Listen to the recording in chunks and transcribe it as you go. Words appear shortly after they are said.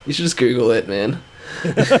You should just Google it, man.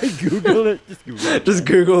 Google it. Just Google it. Just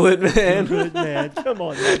Google it, man. Google it, man. Come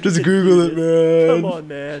on, man. Just You can Google do it, this. man. Come on,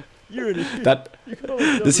 man. You're an That you call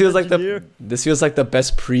yourself this an feels like engineer? this feels like the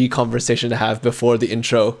best pre-conversation to have before the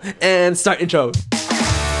intro. And start intro.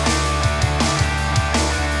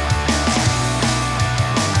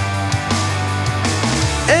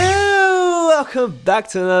 And welcome back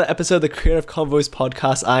to another episode of the Creative Convoys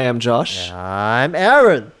podcast. I am Josh. I'm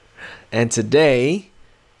Aaron. And today,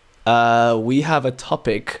 we have a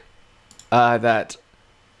topic that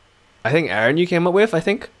I think Aaron you came up with. I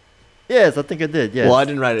think. Yes, I think I did. Yes. Well, I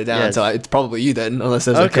didn't write it down, Yes. so it's probably you then, unless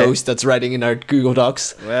there's Okay. a ghost that's writing in our Google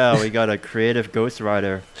Docs. Well, we got a creative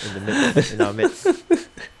ghostwriter in our midst.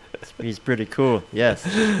 He's pretty cool. Yes.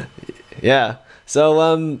 Yeah. So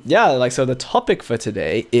so the topic for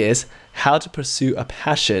today is how to pursue a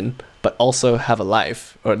passion but also have a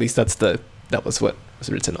life, or at least that was what was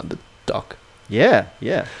written on the doc. Yeah.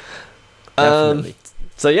 Yeah. Definitely.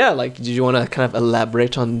 So yeah, like, did you want to kind of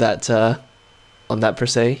elaborate on that per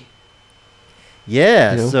se?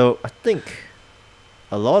 Yeah, You know? so I think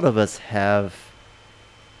a lot of us have,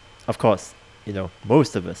 of course,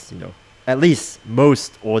 most of us, at least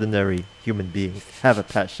most ordinary human beings have a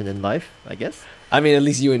passion in life, I guess. I mean, at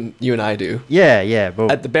least you and I do. Yeah, both.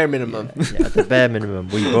 At the bare minimum. Yeah, at the bare minimum,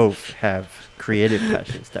 we both have creative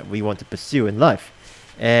passions that we want to pursue in life.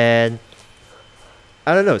 And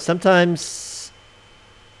I don't know, sometimes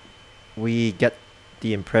we get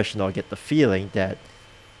the impression or get the feeling that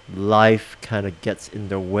life kind of gets in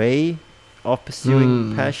the way of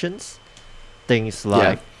pursuing passions. Things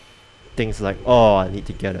like, oh, I need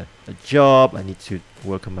to get a job, I need to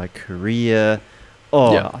work on my career,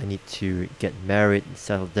 I need to get married and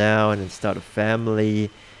settle down and start a family,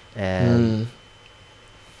 and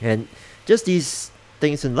just these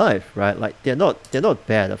things in life, right? Like they're not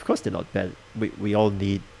bad. Of course they're not bad. We all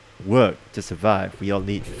need work to survive. We all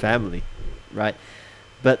need family, right?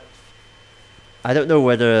 But I don't know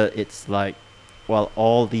whether it's like, while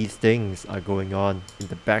all these things are going on in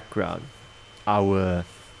the background, our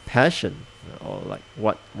passion, or like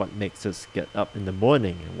what makes us get up in the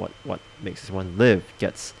morning and what makes us want to live,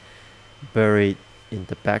 gets buried in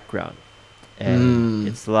the background. And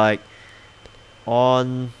it's like,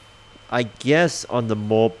 I guess on the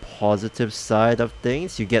more positive side of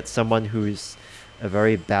things, you get someone who's a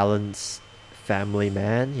very balanced family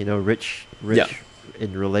man, rich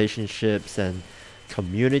in relationships and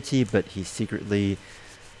community, but he secretly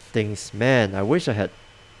thinks, man, I wish I had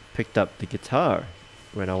picked up the guitar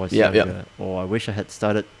when I was younger, or I wish I had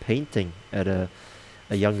started painting at a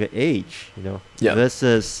younger age,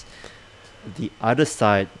 versus the other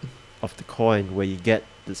side of the coin, where you get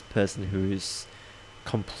this person who's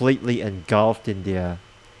completely engulfed in their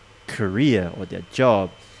career or their job,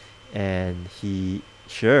 and he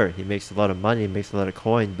makes a lot of money, makes a lot of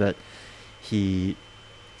coin, but he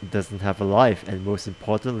doesn't have a life, and most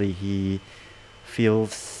importantly, he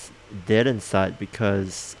feels dead inside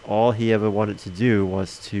because all he ever wanted to do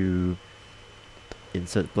was to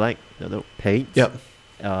insert blank, paint,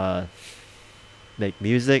 make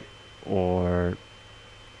music, or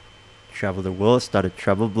travel the world, start a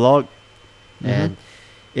travel blog. And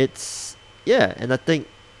and I think,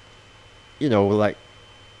 like,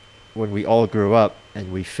 when we all grow up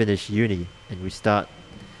and we finish uni and we start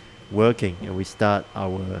working and we start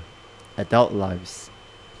our adult lives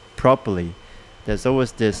properly, there's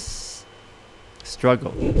always this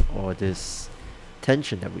struggle or this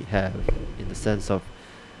tension that we have, in the sense of,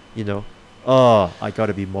 I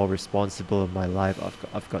gotta be more responsible in my life.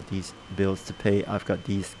 I've got these bills to pay. I've got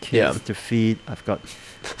these kids to feed. I've got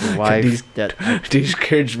a wife these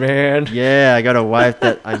kids, man. Yeah, I got a wife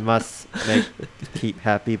that I must keep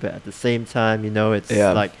happy, but at the same time, it's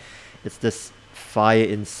like, it's this fire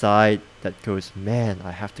inside that goes, man,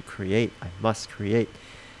 I have to create. I must create.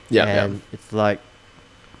 It's like,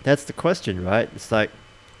 that's the question, right? It's like,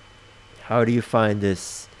 how do you find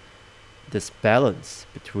this balance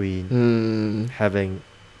between having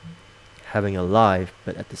a life,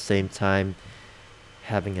 but at the same time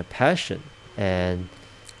having a passion? And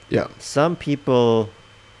some people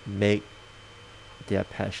make their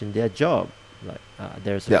passion their job. Like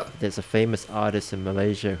there's a famous artist in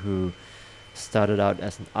Malaysia who started out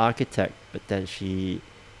as an architect, but then she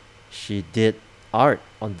did art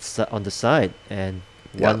on the side, and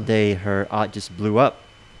one day her art just blew up,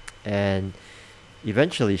 and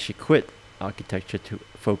eventually she quit architecture to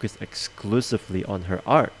focus exclusively on her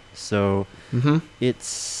art. So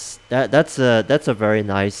it's that's a very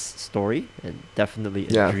nice story, and definitely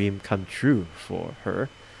a dream come true for her.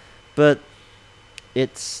 But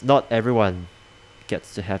it's not everyone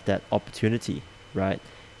gets to have that opportunity, right?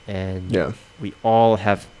 And Yeah. we all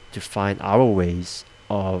have to find our ways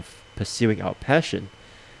of pursuing our passion.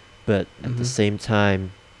 But at the same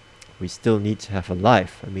time, we still need to have a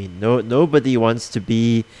life. I mean, nobody wants to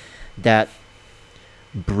be that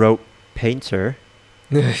broke painter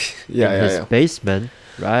Yeah, in his basement,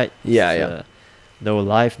 right? Yeah. No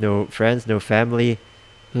life, no friends, no family,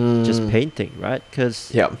 just Mm, painting, right?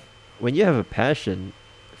 Because yeah. when you have a passion,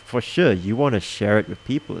 for sure, you want to share it with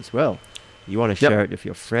people as well. You want to Yep. share it with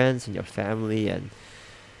your friends and your family, and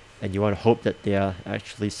you want to hope that they are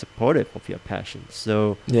actually supportive of your passion.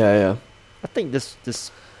 So Yeah. I think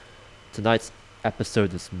this tonight's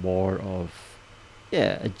episode is more of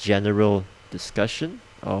a general discussion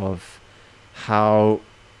of how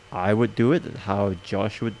I would do it and how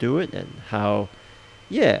Josh would do it and how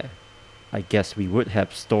I guess we would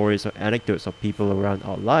have stories or anecdotes of people around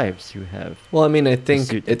our lives who have Well, I mean, I think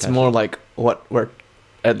pursued the it's more passion. like what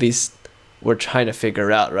at least we're trying to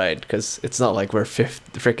figure out, right? Because it's not like we're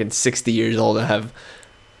freaking 60 years old and have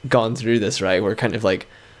gone through this, right? We're kind of like,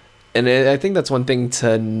 and I think that's one thing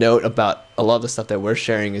to note about a lot of the stuff that we're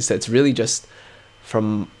sharing is that it's really just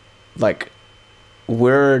from like,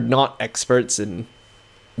 we're not experts in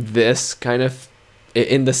this kind of,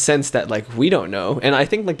 in the sense that like we don't know, and I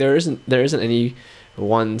think like there isn't any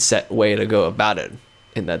one set way to go about it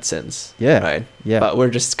in that sense, Yeah. right? Yeah. But we're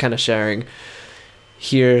just kind of sharing,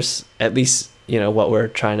 here's at least, what we're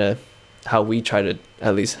trying to, how we try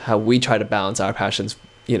to balance our passions,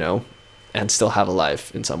 and still have a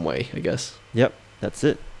life in some way, I guess. Yep, that's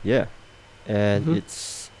it. Yeah. And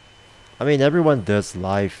Mhm. I mean, everyone does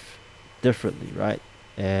life differently, right?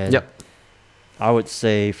 And Yep. I would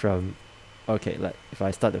say okay, like if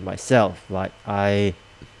I start with myself, like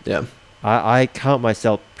Yeah. I count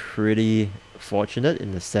myself pretty fortunate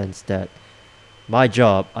in the sense that my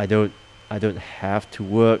job, I don't have to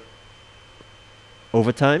work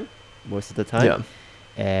overtime most of the time. Yeah.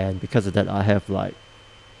 And because of that, I have like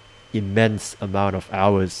immense amount of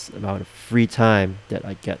hours, amount of free time that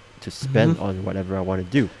I get to spend Mhm. on whatever I want to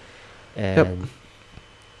do. Yep. And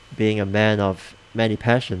being a man of many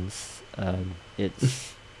passions,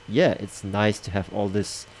 it's it's nice to have all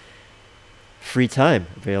this free time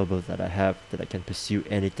available that I have that I can pursue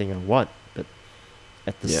anything I want. But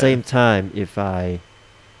at the Yeah. same time, if I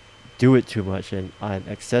do it too much and I'm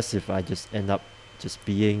excessive, I just end up just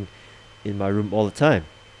being in my room all the time,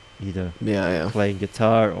 either Yeah. playing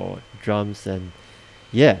guitar or drums and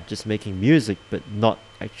just making music, but not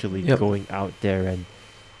actually Yep. going out there and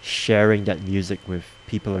sharing that music with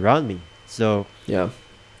people around me. So, Yeah.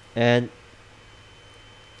 and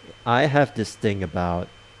I have this thing about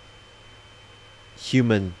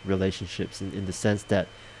human relationships in the sense that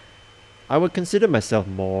I would consider myself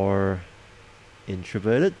more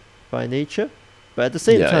introverted by nature, but at the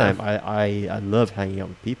same Yeah. time, I love hanging out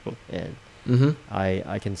with people, and Mhm.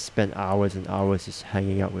 I can spend hours and hours just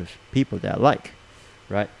hanging out with people that I like,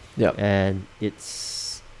 right? Yep. And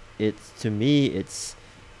it's to me it's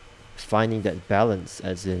finding that balance,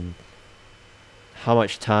 as in how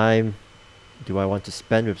much time do I want to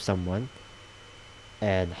spend with someone,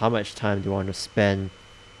 and how much time do I want to spend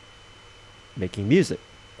making music,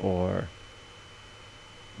 or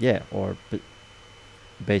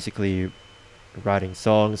basically writing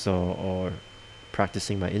songs or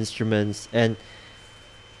practicing my instruments. And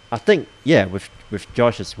I think with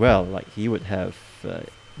Josh as well, like he would have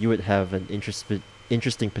you would have an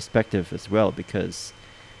interesting perspective as well, because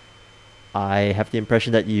I have the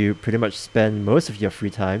impression that you pretty much spend most of your free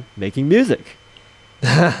time making music.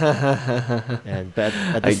 And but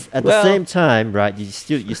at the same time, right, you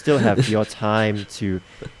still have your time to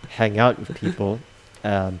hang out with people,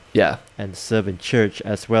 Yeah. and serve in church,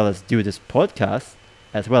 as well as do this podcast,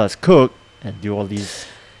 as well as cook and do all these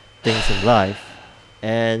things in life.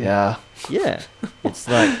 And Yeah. it's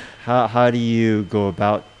like how do you go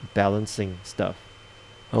about balancing stuff?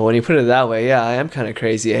 Well, when you put it that way, yeah, I am kind of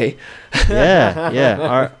crazy, eh?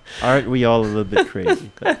 Aren't we all a little bit crazy?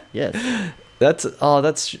 But yes.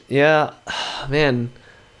 That's yeah, man.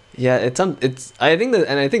 Yeah, it's I think that,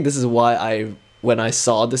 and I think this is why when I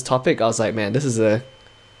saw this topic, I was like, man,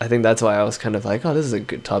 I think that's why I was kind of like, oh, this is a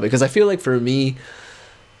good topic, because I feel like for me,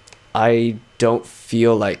 I don't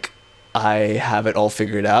feel like I have it all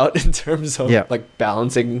figured out in terms of like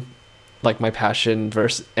balancing like my passion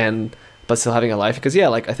but still having a life, because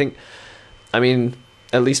like I think, I mean,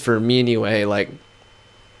 at least for me anyway, like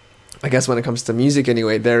I guess when it comes to music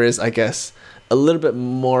anyway, there is, I guess, a little bit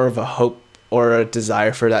more of a hope or a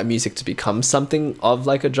desire for that music to become something of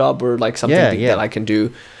like a job, or like something that I can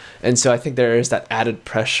do. And so I think there is that added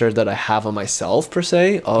pressure that I have on myself per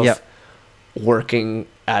se of working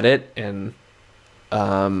at it, and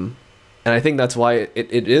And I think that's why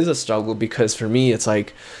it is a struggle, because for me it's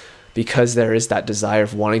like, because there is that desire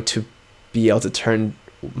of wanting to be able to turn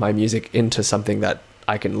my music into something that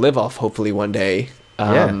I can live off hopefully one day.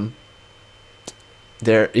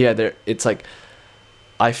 It's like,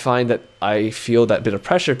 I find that I feel that bit of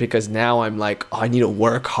pressure, because now I'm like, oh, I need to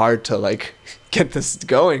work hard to like get this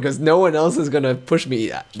going, because no one else is gonna push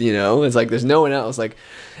me, you know. It's like there's no one else, like,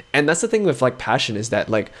 and that's the thing with like passion, is that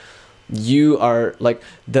like you are like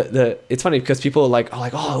the it's funny because people are like,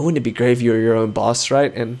 oh, wouldn't it be great if you were your own boss,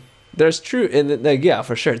 right? And there's true, and like, yeah,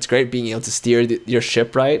 for sure, it's great being able to steer your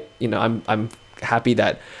ship, right? You know, I'm happy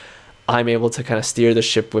that I'm able to kind of steer the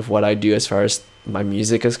ship with what I do as far as my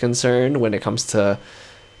music is concerned, when it comes to,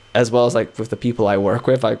 as well as like with the people I work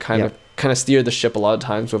with, I kind of steer the ship a lot of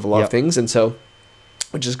times with a lot of things, and so,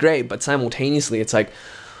 which is great. But simultaneously, it's like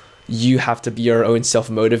you have to be your own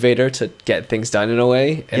self-motivator to get things done in a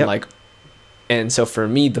way, and like, and so for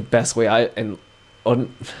me, the best way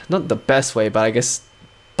not the best way, but I guess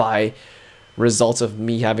by results of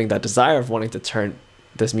me having that desire of wanting to turn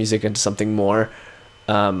this music into something more,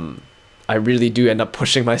 I really do end up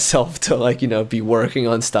pushing myself to like, you know, be working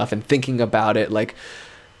on stuff and thinking about it like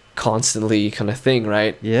constantly, kind of thing,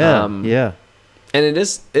 right? And it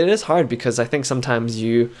is hard, because I think sometimes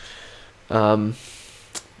you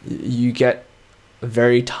get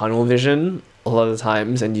very tunnel vision a lot of the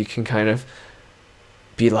times, and you can kind of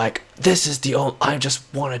be like, this is the only, I just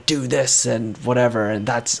want to do this and whatever, and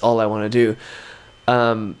that's all I want to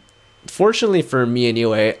do. Fortunately for me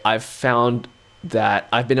anyway, I've found that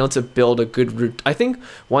I've been able to build a good route. I think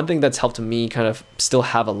one thing that's helped me kind of still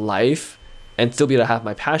have a life and still be able to have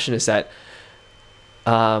my passion is that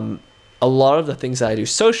a lot of the things that I do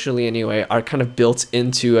socially anyway are kind of built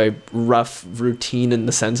into a rough routine, in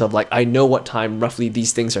the sense of like, I know what time roughly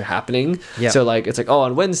these things are happening. So like, it's like, oh,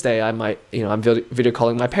 on Wednesday I might, you know, I'm video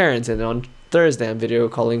calling my parents, and then on Thursday I'm video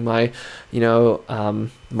calling my, you know,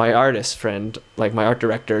 my artist friend, like my art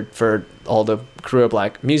director for all the Career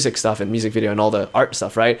Black music stuff and music video and all the art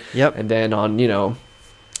stuff, right? And then on, you know,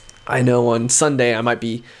 I know on Sunday I might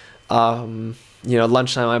be you know,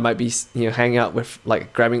 lunchtime I might be, you know, hanging out with,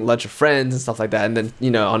 like, grabbing lunch with friends and stuff like that. And then, you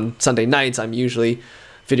know, on Sunday nights I'm usually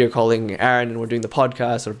video calling Aaron and we're doing the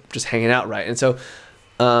podcast or just hanging out, right? And so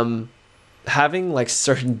having like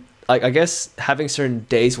certain, like, I guess having certain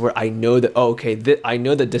days where I know that, oh, okay, I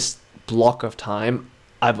know that this block of time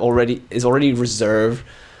is already reserved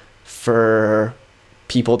for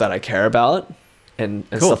people that I care about and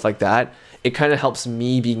cool. Stuff like that. It kind of helps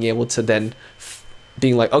me being able to then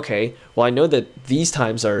being like, okay, well, I know that these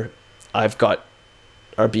times are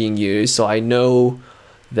being used, so I know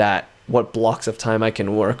that what blocks of time I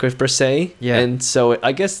can work with per se. And so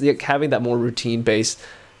I guess like, having that more routine based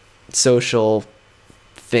social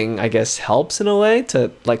thing, I guess, helps in a way to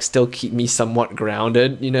like still keep me somewhat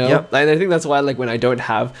grounded, you know. And I think that's why like when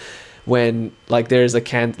like there's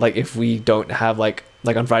like if we don't have like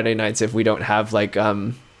on Friday nights, if we don't have like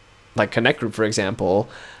Connect Group, for example,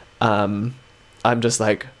 I'm just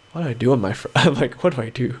like, what do I do on my I'm like, what do I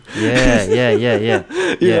do? You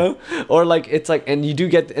know? Or like it's like, and you do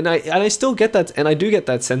get, and I still get that, and I do get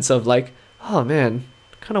that sense of like, oh man,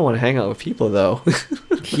 kind of want to hang out with people though.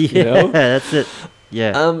 You know? That's it.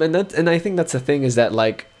 And I think that's the thing, is that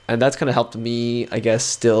like, and that's kind of helped me, I guess,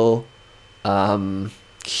 still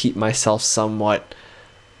keep myself somewhat,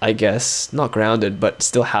 I guess, not grounded, but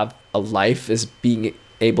still have a life, is being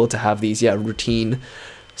able to have these routine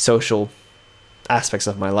social aspects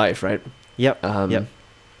of my life, right? And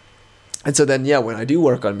so then when I do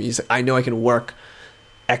work on music, I know I can work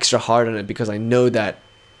extra hard on it, because I know that,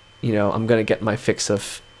 you know, I'm gonna get my fix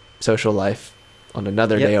of social life on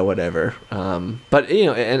another day or whatever. But you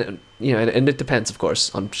know, and it depends, of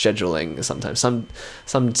course, on scheduling. Sometimes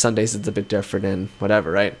some Sundays it's a bit different and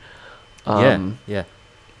whatever, right?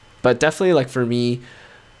 But definitely, like for me,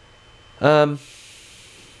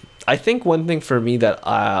 I think one thing for me that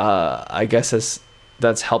I guess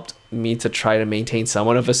that's helped me to try to maintain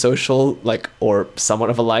somewhat of a social, like, or somewhat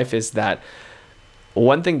of a life, is that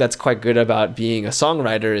one thing that's quite good about being a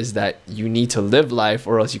songwriter is that you need to live life,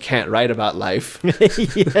 or else you can't write about life.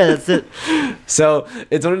 That's it. So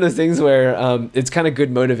it's one of those things where it's kind of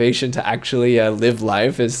good motivation to actually live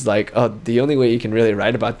life. Is like, oh, the only way you can really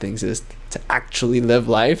write about things is to actually live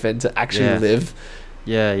life, and to actually live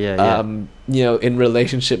you know, in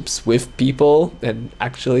relationships with people, and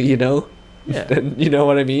actually, you know, and you know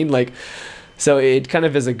what I mean? Like, so it kind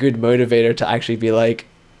of is a good motivator to actually be like,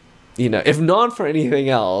 you know, if not for anything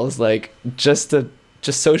else, like just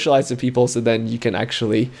socialize with people, so then you can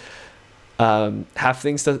actually have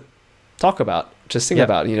things to talk about, just think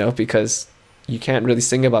about, you know, because you can't really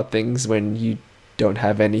sing about things when you don't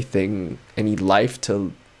have any life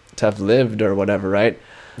to have lived or whatever, right?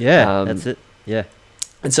 Yeah, that's it. Yeah.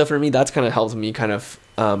 And so for me, that's kind of helped me kind of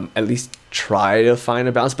at least try to find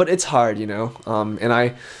a balance, but it's hard,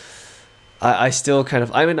 and I still kind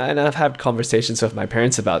of, and I've had conversations with my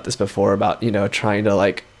parents about this before, about, trying to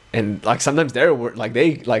like, and like sometimes they're worried,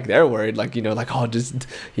 like, oh, just,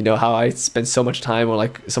 how I spend so much time or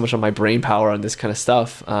like so much of my brain power on this kind of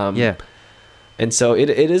stuff. Yeah. And so it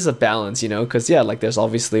is a balance, because like there's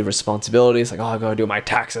obviously responsibilities, like, oh, I gotta do my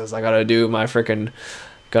taxes, I gotta do my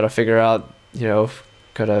gotta figure out,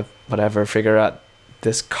 gotta whatever, figure out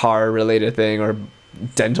this car related thing or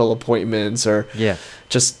dental appointments or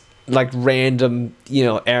just like random,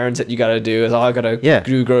 errands that you gotta do. Oh, I gotta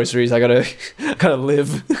do groceries, I gotta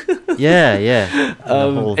live. Yeah.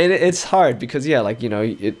 And it's hard because like,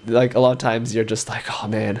 like a lot of times you're just like, oh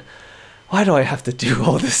man, why do I have to do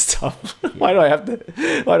all this stuff? Why do I have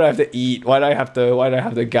to eat? Why do I have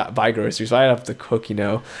to buy groceries? Why do I have to cook,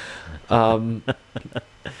 and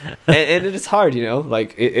it's hard,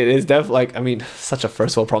 like it is definitely, like, I mean, such a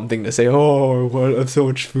first world problem thing to say, oh, I have so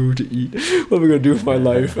much food to eat, what am I gonna do with my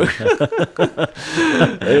life?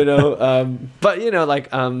 But like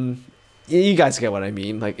you guys get what I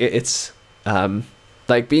mean. Like it's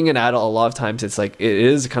like being an adult, a lot of times it's like it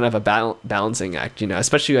is kind of a balancing act,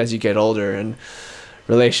 especially as you get older, and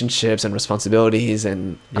relationships and responsibilities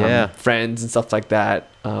and friends and stuff like that.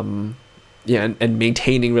 And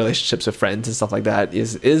maintaining relationships with friends and stuff like that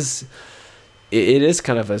is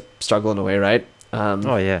kind of a struggle in a way, right?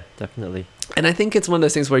 Oh yeah, definitely. And I think it's one of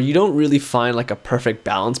those things where you don't really find like a perfect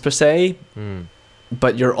balance per se,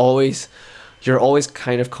 but you're always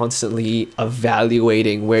kind of constantly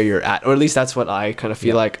evaluating where you're at, or at least that's what I kind of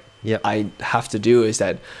feel like I have to do, is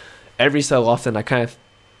that every so often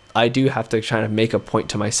I do have to try to make a point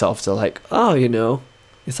to myself to like, oh,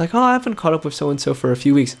 it's like, oh, I haven't caught up with so and so for a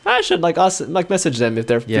few weeks. I should message them if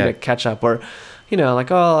they're gonna catch up, or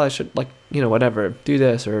like, oh, I should like, whatever, do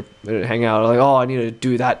this or hang out, or like, oh, I need to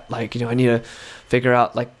do that, like, I need to figure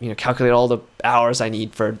out, like, calculate all the hours I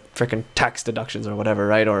need for freaking tax deductions or whatever,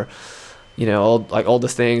 right? Or all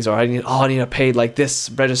these things, or I need to pay like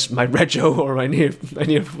this my rego, or I need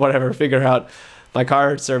to whatever, figure out my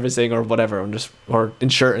car servicing or whatever, or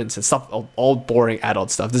insurance and stuff, all boring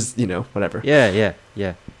adult stuff. This is, whatever. Yeah.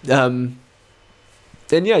 Then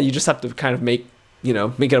you just have to kind of make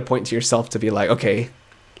it a point to yourself to be like, okay,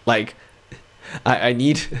 like I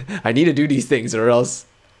need to do these things, or else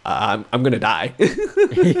I'm gonna die.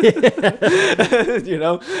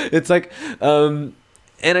 It's like,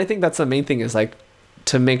 and I think that's the main thing, is like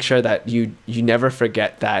to make sure that you never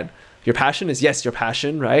forget that your passion is, yes, your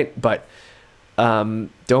passion, right? But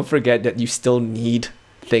don't forget that you still need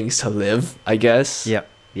things to live, I guess. Yeah.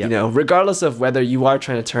 Regardless of whether you are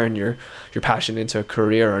trying to turn your passion into a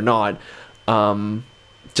career or not,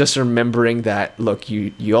 just remembering that, look,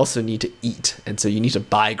 you also need to eat, and so you need to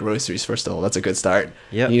buy groceries first of all. That's a good start.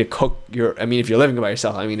 Yeah. You need to cook if you're living by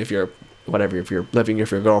yourself, if you're living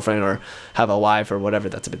with your girlfriend or have a wife or whatever,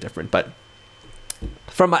 that's a bit different. But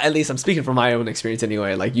at least I'm speaking from my own experience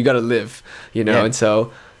anyway, like you got to live, and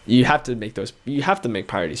so you have to make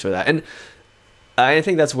priorities for that. And I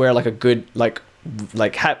think that's where like a good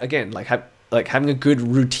having a good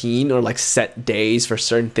routine or like set days for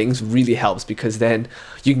certain things really helps, because then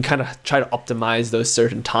you can kind of try to optimize those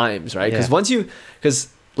certain times, right? Because once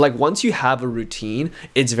you have a routine,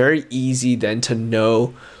 it's very easy then to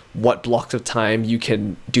know what blocks of time you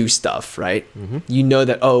can do stuff, right? Mm-hmm. You know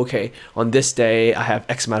that, oh, okay, on this day I have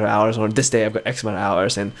X amount of hours, or on this day I've got X amount of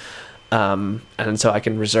hours, and so I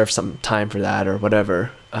can reserve some time for that or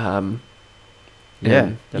whatever. You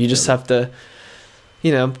just have to,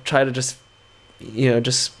 try to just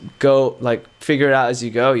go, like, figure it out as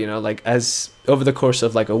you go, like as over the course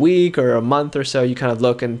of like a week or a month or so, you kind of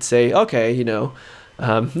look and say, okay,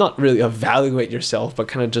 not really evaluate yourself, but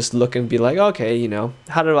kind of just look and be like, okay,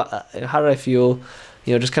 how did I feel,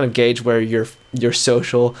 just kind of gauge where your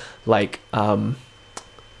social, like,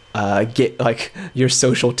 get like your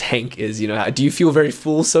social tank is, do you feel very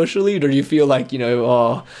full socially, or do you feel like,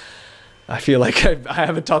 oh, I feel like I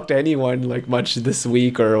haven't talked to anyone like much this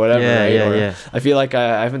week or whatever, right? I feel like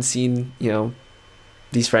I haven't seen,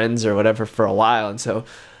 these friends or whatever for a while, and so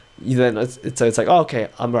then it's like, oh, okay,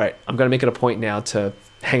 I'm right, I'm gonna make it a point now to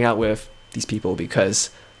hang out with these people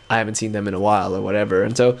because I haven't seen them in a while or whatever.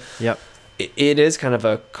 And so it is kind of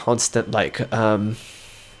a constant, like,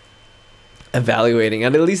 evaluating,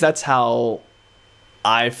 and at least that's how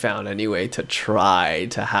I found anyway, to try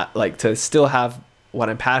to have, like, to still have what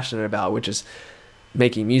I'm passionate about, which is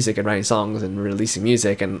making music and writing songs and releasing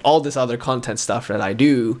music and all this other content stuff that I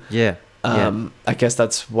do. Yeah. I guess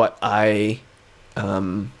that's what I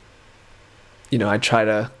I try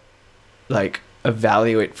to like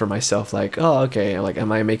evaluate for myself, like, oh, okay, like,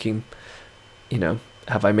 am I making,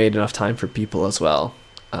 have I made enough time for people as well?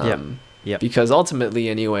 Yeah. Because ultimately,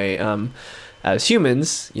 anyway, as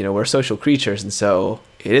humans, we're social creatures, and so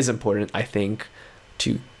it is important, I think,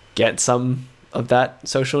 to get some of that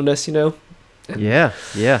socialness, and, yeah,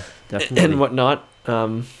 definitely, and whatnot.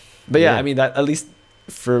 But yeah, I mean, that, at least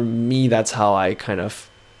for me, that's how I kind of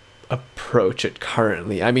approach it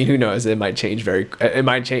currently. I mean, who knows? It might change.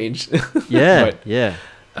 Yeah, but, yeah.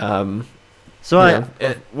 So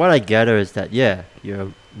what I gather is that you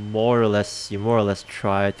more or less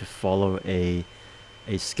try to follow a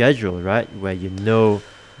schedule, right? Where you know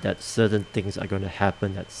that certain things are going to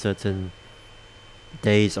happen at certain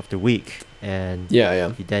days of the week, and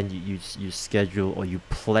you schedule or you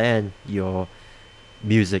plan your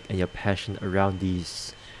music and your passion around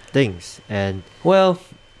these things. And well,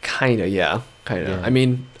 kind of. I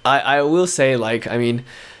mean, I will say, like, I mean,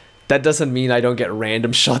 that doesn't mean I don't get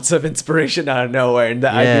random shots of inspiration out of nowhere, and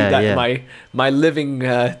that I think that my living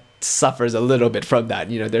suffers a little bit from that.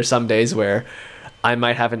 There's some days where I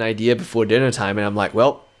might have an idea before dinner time, and I'm like,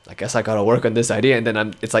 well, I guess I gotta work on this idea, and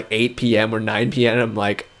then it's like 8 p.m. or 9 p.m. and I'm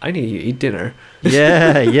like, I need to eat dinner.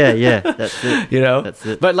 Yeah, that's it. That's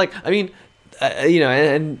it. But like, I mean,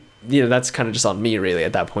 and that's kind of just on me really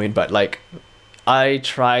at that point. But like, I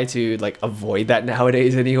try to like avoid that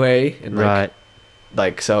nowadays anyway, and like,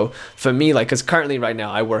 like, so for me, like, because currently right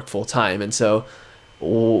now I work full time, and so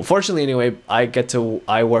fortunately anyway, I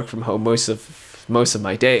work from home most of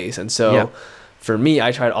my days, and so for me,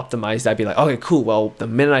 I try to optimize that. Be like, okay, cool. Well, the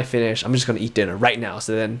minute I finish, I'm just gonna eat dinner right now.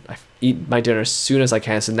 So then I eat my dinner as soon as I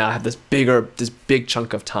can. So now I have this big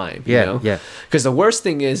chunk of time. Because the worst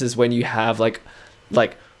thing is when you have like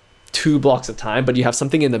 2 blocks of time, but you have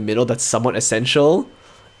something in the middle that's somewhat essential.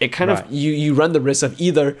 It kind of you run the risk of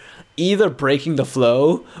either breaking the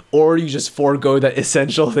flow, or you just forego that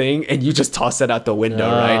essential thing and you just toss it out the window,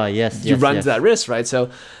 right? You run that risk, right? So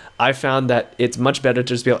I found that it's much better to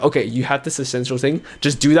just be like, okay, you have this essential thing,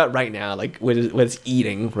 just do that right now, like with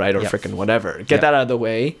eating, right, or freaking whatever. Get that out of the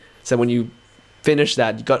way, so when you finish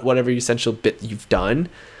that, you got whatever essential bit you've done,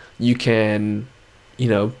 you can,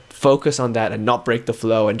 focus on that and not break the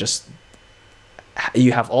flow, and just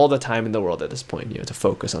you have all the time in the world at this point, to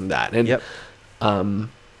focus on that. And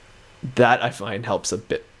that I find helps a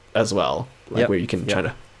bit as well, like where you can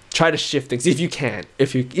try to shift things if you can.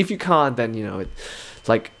 If you can't, then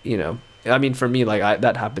like, I mean, for me, like,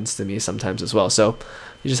 that happens to me sometimes as well, so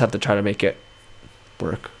you just have to try to make it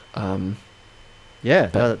work.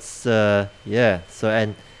 That's so,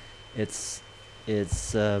 and it's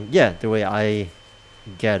the way I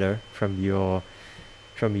gather from your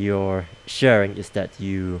sharing is that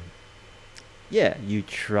you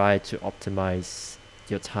try to optimize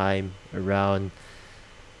your time around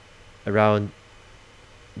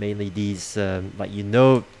mainly these like,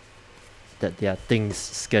 that there are things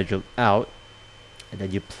scheduled out, and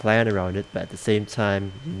then you plan around it, but at the same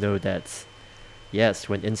time that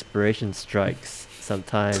when inspiration strikes,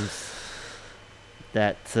 sometimes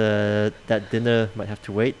that dinner might have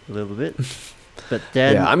to wait a little bit. But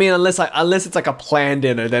then I mean, unless it's like a planned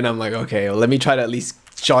dinner, then I'm like, okay, well, let me try to at least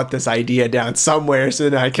jot this idea down somewhere so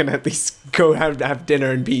that I can at least go have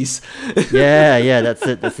dinner in peace. That's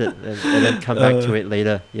it, and then come back to it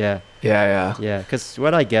later. Because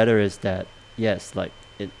what I gather is that like,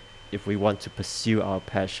 if we want to pursue our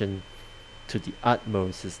passion to the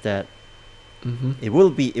utmost, is that it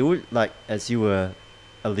would like, as you were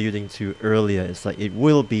alluding to earlier, it's like it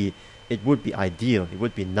would be ideal, it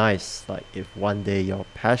would be nice, like, if one day your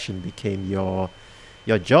passion became your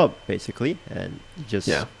job, basically, and you just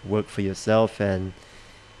work for yourself, and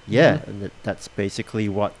and that's basically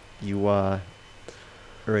what you are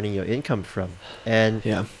earning your income from. And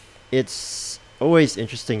it's always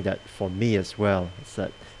interesting that for me as well, it's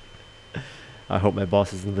that, I hope my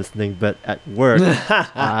boss isn't listening, but at work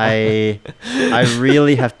I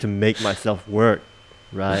really have to make myself work,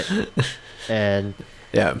 right? And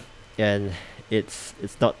and it's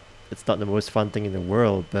not the most fun thing in the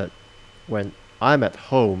world, but when I'm at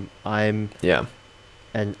home, and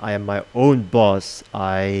I am my own boss,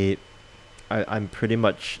 I'm pretty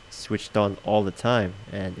much switched on all the time,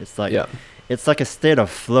 and it's like it's like a state of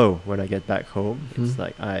flow when I get back home. It's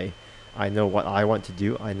like I know what I want to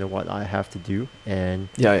do, I know what I have to do, and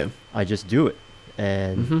I just do it.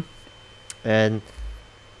 And and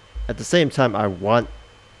at the same time, I want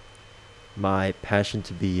my passion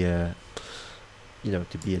to be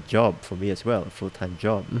to be a job for me as well, a full-time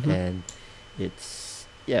job. Mm-hmm. And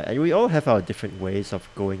and we all have our different ways of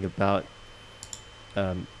going about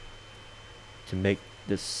to make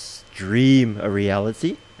this dream a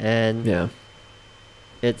reality. And Yeah.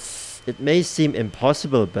 it may seem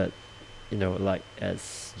impossible, but like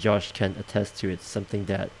as Josh can attest to, it's something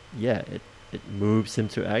that it moves him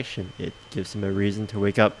to action. It gives him a reason to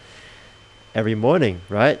wake up every morning,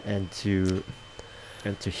 right? And to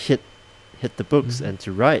hit the books, Mm-hmm. and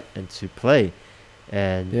to write, and to play.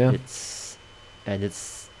 And Yeah.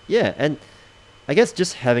 and I guess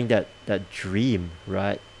just having that dream,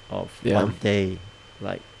 right, of Yeah. one day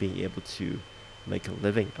like being able to make a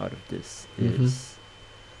living out of this Mm-hmm. is,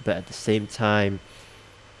 but at the same time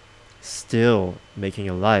still making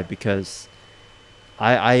a life. Because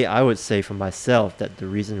I would say for myself that the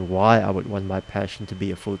reason why I would want my passion to be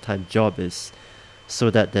a full-time job is so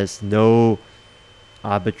that there's no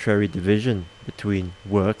arbitrary division between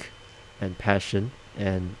work and passion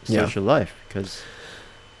and Yeah. social life. Because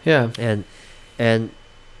Yeah. and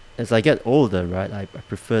as I get older, right, I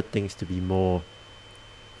prefer things to be more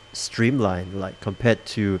streamlined, like compared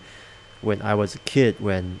to when I was a kid,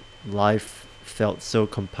 when life felt so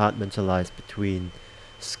compartmentalized between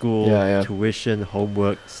school, Yeah, yeah. tuition,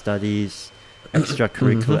 homework, studies,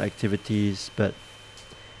 extracurricular Mm-hmm. activities. But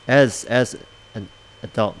as an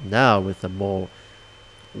adult now, with a more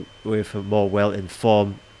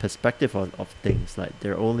well-informed perspective of things, like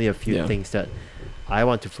there are only a few Yeah. things that I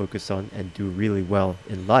want to focus on and do really well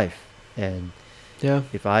in life. And Yeah.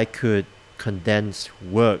 if I could condense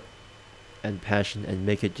work and passion and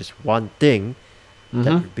make it just one thing, Mm-hmm.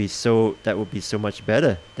 that would be so much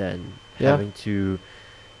better than Yeah. having to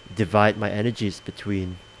divide my energies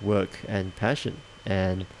between work and passion.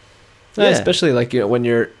 And Yeah, especially like when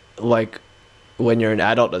you're an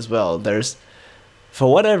adult as well. There's,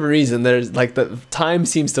 for whatever reason, there's like the time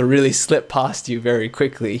seems to really slip past you very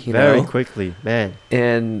quickly. Very quickly, man.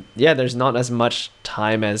 And yeah, there's not as much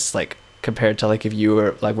time as like compared to like if you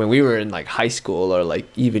were like when we were in like high school or like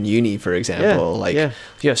even uni, for example. Like yeah.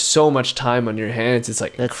 you have so much time on your hands. It's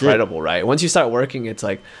like That's incredible, right? Once you start working, it's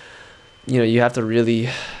like you have to really.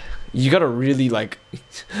 You gotta really you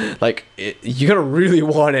gotta really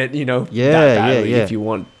want it, that badly if you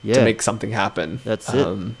want to make something happen. That's it.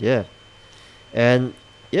 Yeah. And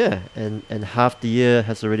and half the year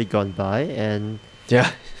has already gone by, and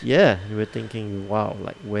Yeah. we're thinking, wow,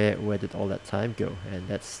 like where did all that time go? And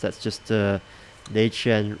that's just the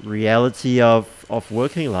nature and reality of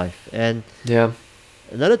working life. And Yeah.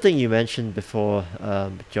 another thing you mentioned before,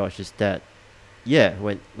 Josh, is that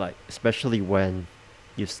when like especially when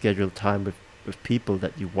you schedule time with people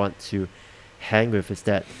that you want to hang with, is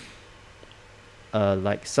that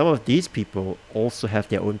like some of these people also have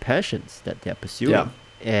their own passions that they're pursuing. Yeah.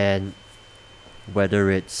 And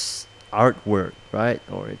whether it's artwork, right,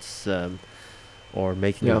 or it's or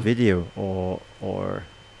making Yeah. a video, or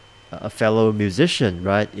a fellow musician,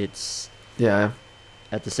 right, it's Yeah.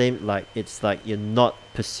 at the same, like it's like you're not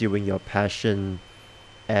pursuing your passion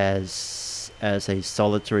as a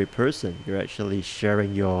solitary person. You're actually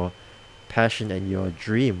sharing your passion and your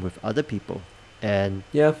dream with other people. And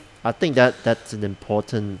Yeah. I think that that's an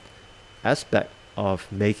important aspect of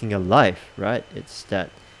making a life, right? It's that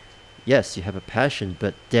yes, you have a passion,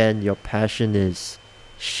 but then your passion is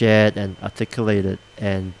shared and articulated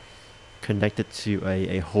and connected to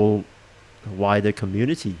a whole wider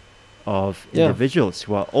community of Yeah. individuals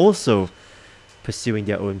who are also pursuing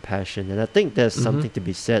their own passion. And I think there's Mhm. something to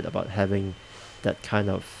be said about having that kind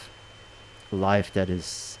of life that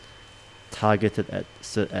is targeted at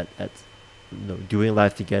doing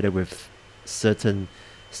life together with certain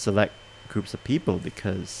select groups of people.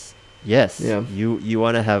 Because yes, Yeah. you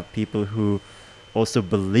want to have people who also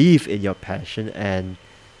believe in your passion and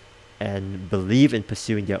believe in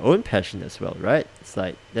pursuing their own passion as well, right? It's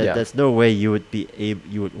like Yeah. there's no way you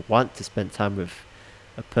would want to spend time with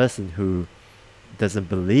a person who doesn't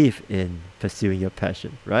believe in pursuing your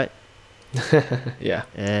passion, right? Yeah.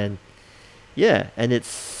 And and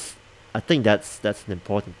it's, I think that's an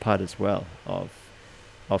important part as well of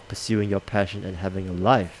pursuing your passion and having a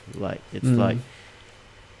life. Like it's like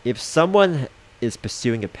if someone is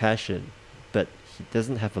pursuing a passion but he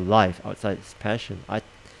doesn't have a life outside his passion,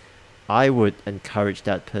 I would encourage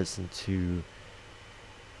that person to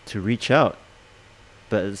reach out,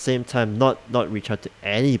 but at the same time not reach out to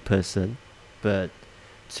any person, but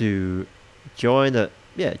to join a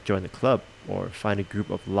club or find a group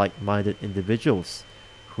of like-minded individuals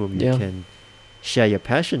whom you Yeah. can share your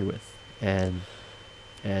passion with. And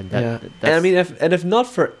that Yeah. And I that's mean, if not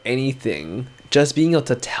for anything, just being able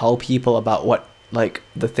to tell people about what like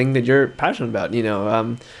the thing that you're passionate about.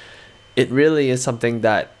 It really is something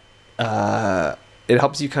that it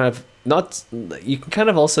helps you kind of not. You can kind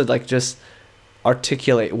of also like just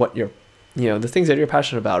articulate what you're, the things that you're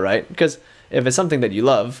passionate about, right? Because if it's something that you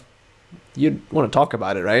love, you'd want to talk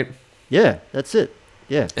about it, right? Yeah, that's it.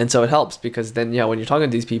 Yeah. And so it helps because then, when you're talking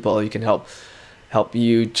to these people, you can help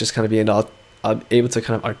you just kind of be able to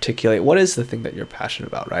kind of articulate what is the thing that you're passionate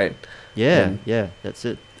about, right? Yeah, that's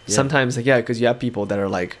it. Yeah. Sometimes, like, because you have people that are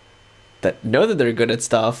like, that know that they're good at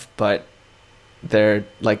stuff, but they're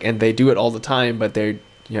like, and they do it all the time, but they're,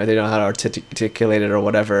 they don't know how to articulate it or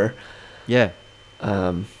whatever. Yeah.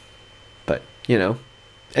 But, and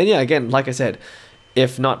yeah, again, like I said,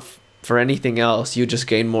 if not for anything else, you just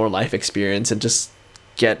gain more life experience and just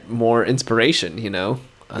get more inspiration,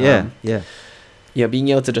 Yeah. Being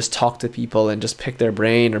able to just talk to people and just pick their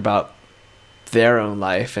brain about their own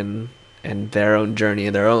life and their own journey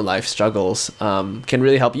and their own life struggles can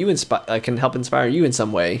really help you inspire you in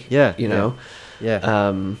some way. Yeah.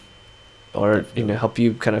 Or Definitely. help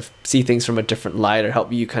you kind of see things from a different light, or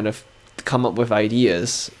help you kind of come up with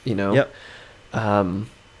ideas. Yep.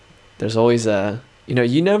 There's always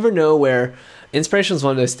you never know where inspiration is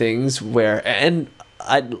one of those things where, and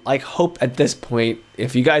I like hope at this point,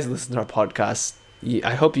 if you guys listen to our podcast,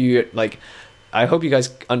 I hope you guys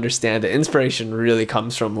understand that inspiration really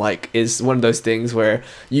comes from, like, is one of those things where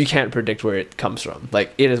you can't predict where it comes from.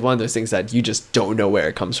 Like, it is one of those things that you just don't know where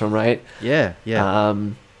it comes from, right? Yeah.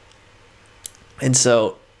 And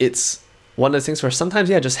so it's one of those things where sometimes,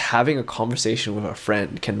 just having a conversation with a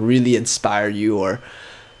friend can really inspire you, or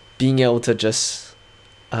being able to just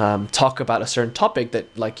talk about a certain topic that,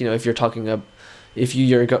 like, if you're talking if you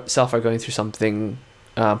yourself are going through something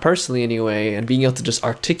personally anyway, and being able to just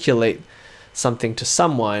articulate something to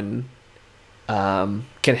someone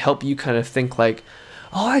can help you kind of think like,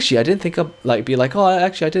 oh, actually I didn't think of, like, be like, oh,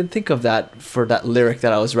 actually I didn't think of that for that lyric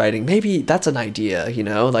that I was writing. Maybe that's an idea,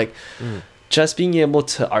 like just being able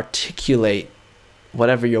to articulate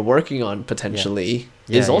whatever you're working on potentially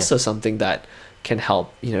is also something that can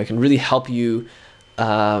help, it can really help you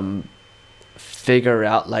figure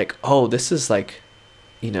out, like, oh, this is like,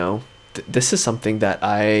 this is something that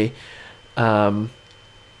I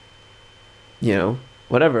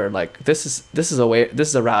whatever, like, this is a way, this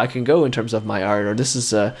is a route I can go in terms of my art, or this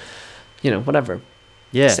is a, whatever.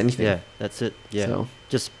 Yeah. Just anything. Yeah, that's it. Yeah. So,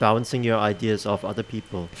 just bouncing your ideas off other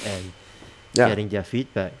people and getting their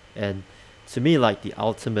feedback. And to me, like, the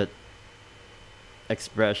ultimate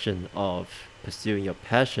expression of pursuing your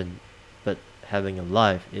passion but having a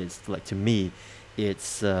life is, like, to me,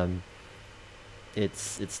 it's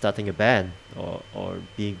starting a band, or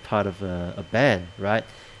being part of a band, right?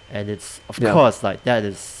 And it's, of course, like, that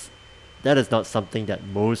is not something that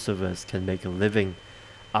most of us can make a living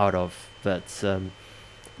out of, but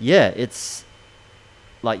it's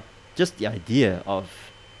like just the idea of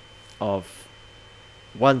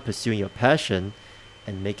one, pursuing your passion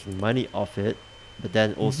and making money off it, but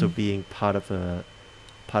then also being part of a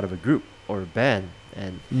group or a band,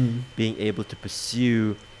 and being able to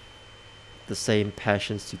pursue the same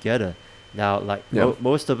passions together. Now, like,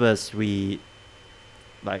 most of us, we,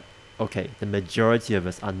 like, okay, the majority of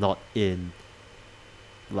us are not in,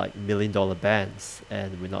 like, $1 million bands,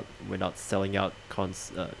 and we're not selling out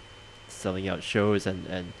shows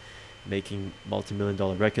and making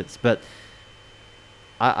multi-million-dollar records. But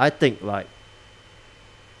I think, like,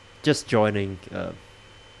 just joining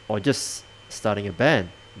or just starting a band,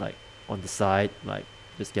 like, on the side, like,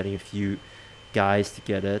 just getting a few guys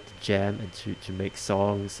together to jam and to make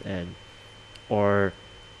songs, and or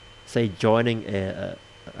say joining an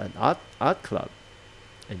art club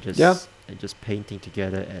and just painting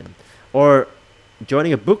together, and or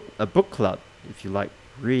joining a book club if you like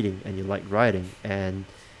reading and you like writing, and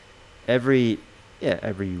every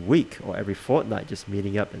week or every fortnight just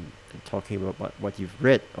meeting up and talking about what you've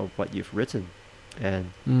read or what you've written.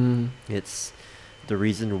 And it's the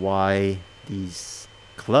reason why these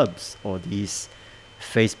clubs or these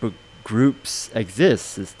Facebook groups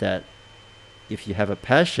exist, is that if you have a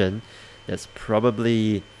passion, there's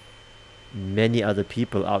probably many other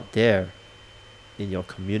people out there in your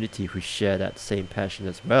community who share that same passion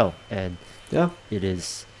as well, and it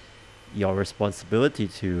is your responsibility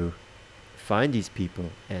to find these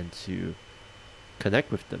people and to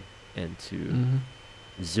connect with them, and to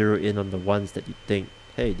zero in on the ones that you think,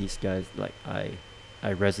 hey, these guys, like, I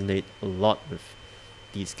resonate a lot with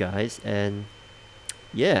these guys, and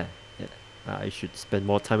I should spend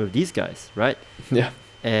more time with these guys, right? Yeah.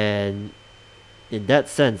 And in that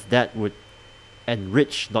sense, that would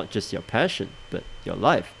enrich not just your passion but your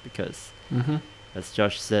life, because as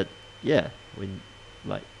Josh said, yeah, when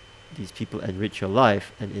like these people enrich your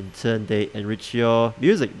life, and in turn they enrich your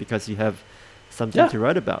music because you have something Yeah. to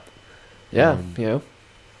write about. Yeah. And You know.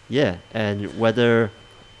 yeah, and whether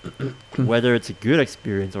it's a good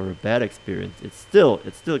experience or a bad experience, it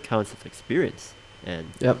still counts as experience, and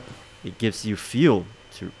Yep. it gives you fuel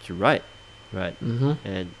to write, right? Mm-hmm.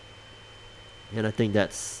 And I think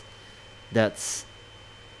that's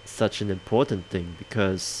such an important thing,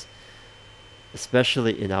 because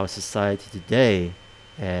especially in our society today,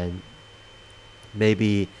 and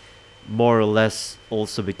maybe more or less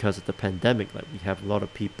also because of the pandemic, like we have a lot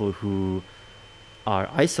of people who are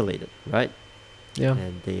isolated, right? Yeah.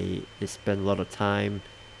 And they spend a lot of time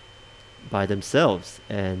by themselves,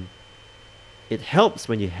 and it helps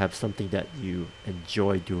when you have something that you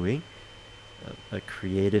enjoy doing, a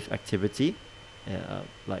creative activity,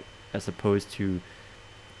 like as opposed to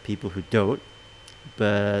people who don't.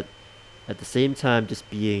 But at the same time, just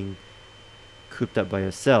being cooped up by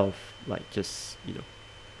yourself, like just,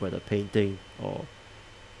 whether painting or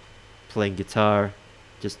playing guitar,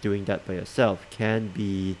 just doing that by yourself can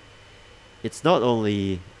be, it's not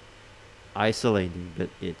only isolating, but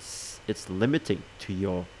it's limiting to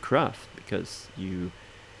your craft, because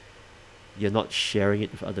you're not sharing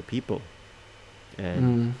it with other people. and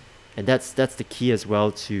Mm. and that's the key as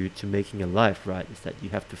well to making a life, right? Is that you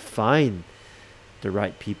have to find the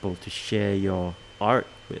right people to share your art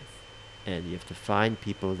with, and you have to find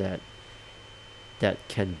people that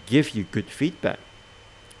can give you good feedback,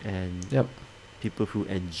 and Yep. people who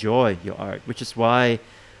enjoy your art. Which is why,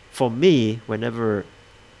 for me, whenever,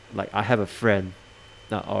 like, I have a friend,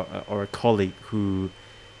 or a colleague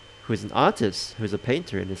who's an artist, who's a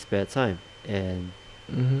painter in his spare time, and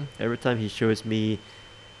Mm-hmm. every time he shows me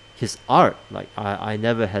his art, like, I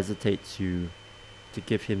never hesitate to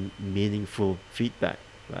give him meaningful feedback,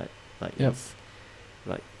 right? Like, Yep. it's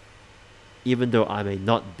like, even though I may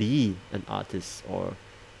not be an artist or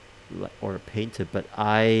a painter, but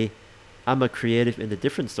I'm a creative in a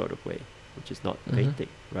different sort of way, which is not Mm-hmm. painting,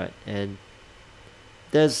 right? And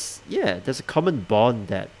there's a common bond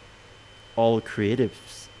that all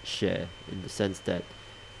creatives share, in the sense that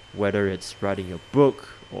whether it's writing a book,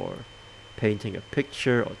 or painting a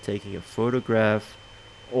picture, or taking a photograph,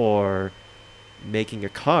 or making a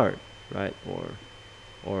card, right?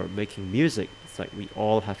 Or making music. It's like we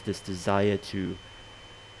all have this desire to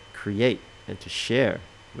create and to share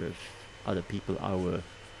with other people our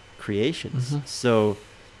creations. Mm-hmm. So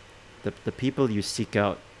the people you seek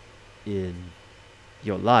out in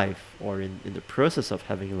your life, or in the process of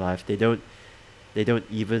having life, they don't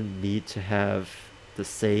even need to have the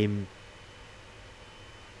same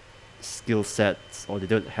skill sets, or they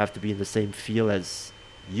don't have to be in the same field as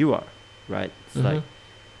you are, right? It's Mm-hmm. like,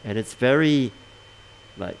 and it's very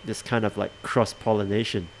like this kind of like cross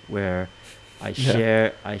pollination, where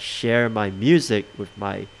Yeah. I share my music with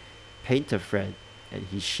my painter friend, and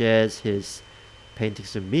he shares his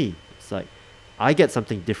paintings with me. It's like I get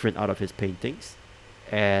something different out of his paintings,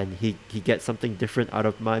 and he gets something different out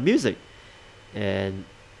of my music. And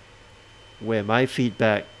where my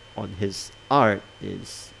feedback on his art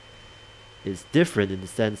is different, in the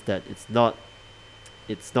sense that it's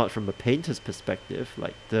not from a painter's perspective.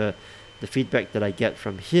 Like, the feedback that I get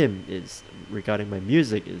from him is regarding my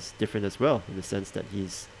music is different as well, in the sense that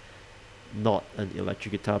he's not an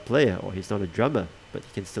electric guitar player, or he's not a drummer, but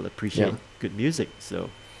he can still appreciate Yeah. good music. So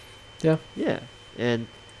Yeah. yeah, and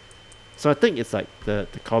so I think it's like the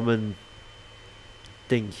common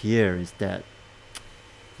thing here is that,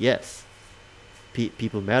 yes,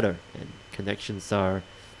 people matter, and connections are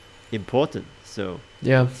important. So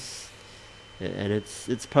Yeah.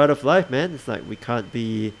 it's part of life, man. It's like we can't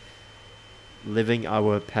be living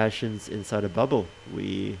our passions inside a bubble.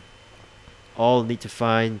 We all need to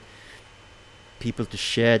find people to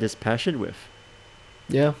share this passion with.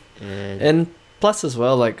 Yeah. And And plus as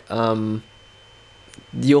well, like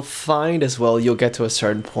you'll find as well, you'll get to a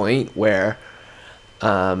certain point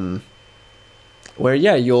um where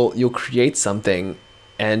yeah, you'll create something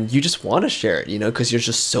and you just want to share it, because you're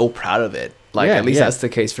just so proud of it. Like, Yeah, at least yeah. that's the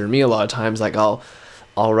case for me a lot of times. Like,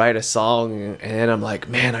 I'll write a song and then I'm like,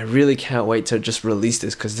 man, I really can't wait to just release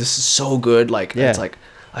this because this is so good. Like, Yeah. it's like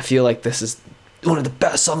I feel like this is one of the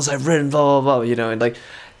best songs I've written, blah blah blah, and like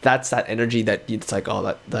that's that energy that it's like,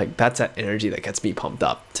 oh, that's that energy that gets me pumped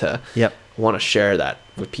up to Yep. want to share that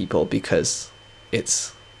with people, because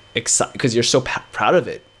it's exciting, because you're so proud of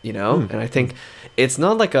it, Mm. and I think it's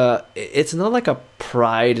not like a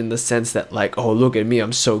pride in the sense that, like, oh, look at me,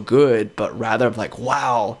 I'm so good, but rather of like,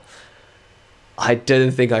 wow, I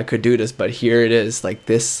didn't think I could do this, but here it is, like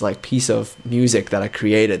this like piece of music that I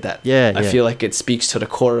created that I feel like it speaks to the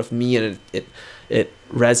core of me, and it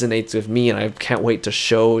resonates with me, and I can't wait to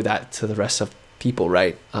show that to the rest of people,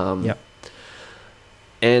 right?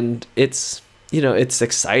 And it's, you know, it's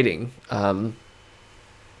exciting.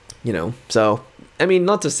 You know, so I mean,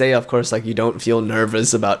 not to say, of course, like you don't feel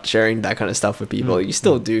nervous about sharing that kind of stuff with people. You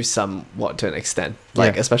still do somewhat to an extent,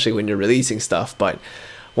 like especially when you're releasing stuff. But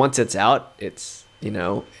once it's out, it's, you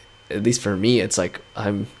know, at least for me, it's like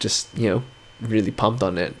I'm just, you know, really pumped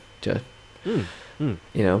on it. Just, you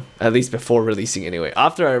know, at least before releasing anyway.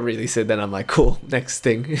 After I release it, then I'm like, cool, next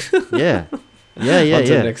thing. On to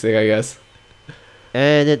the next thing, I guess.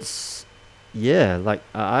 And it's, like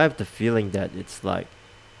I have the feeling that it's like,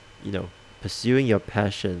 you know, pursuing your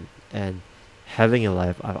passion and having a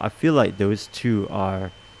life. I feel like those two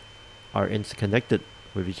are interconnected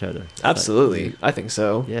with each other. It's absolutely, like, I think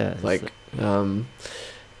so. Yeah, like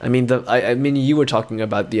I mean, I mean, you were talking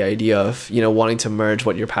about the idea of, you know, wanting to merge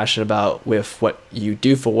what you're passionate about with what you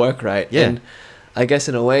do for work, right? Yeah. And I guess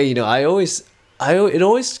in a way, you know, it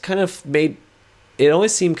always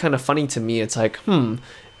seemed kind of funny to me. It's like,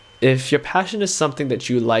 if your passion is something that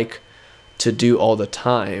you like to do all the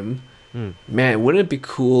time, man, wouldn't it be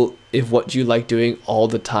cool if what you like doing all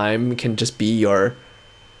the time can just be your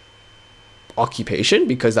occupation,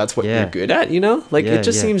 because that's what you're good at, you know? Like, it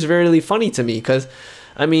just seems really funny to me, because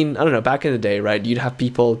I mean, I don't know, back in the day, right, you'd have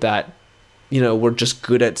people that, you know, were just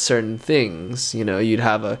good at certain things. You know, you'd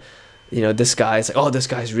have this guy's like, oh, this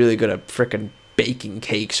guy's really good at freaking baking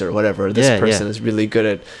cakes or whatever. This person is really good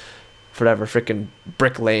at whatever, freaking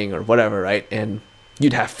bricklaying or whatever, right? And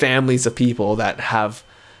you'd have families of people that have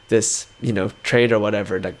this, you know, trade or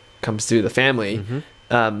whatever that comes through the family.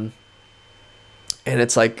 And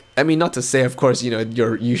it's like, I mean, not to say, of course, you know,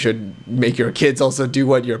 you should make your kids also do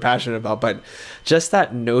what you're passionate about, but just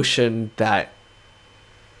that notion that,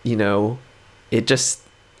 you know, it's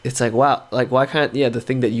like, wow, like, why can't, the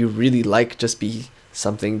thing that you really like just be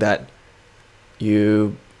something that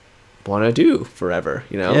you want to do forever,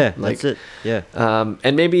 you know? Yeah, like, that's it. Yeah.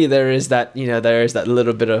 And maybe there is that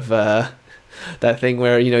little bit of that thing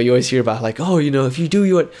where, you know, you always hear about like, oh, you know, if you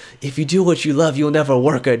do what you love, you'll never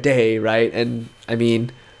work a day, right? And I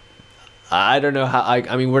mean, I don't know how,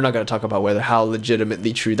 I mean, we're not going to talk about how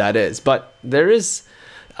legitimately true that is, but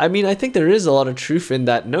I think there is a lot of truth in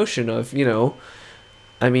that notion of, you know,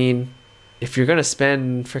 I mean, if you're going to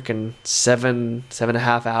spend freaking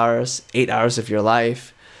 7.5 hours, 8 hours of your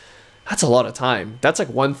life, that's a lot of time. That's like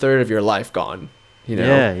 1/3 of your life gone, you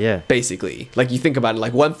know? Yeah. Basically, like, you think about it,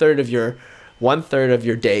 like 1/3 of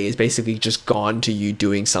your day is basically just gone to you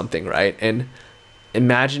doing something, right? And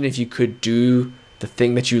imagine if you could do the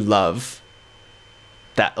thing that you love,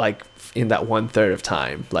 that, like, in that 1/3 of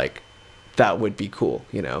time, like, that would be cool,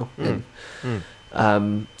 you know? And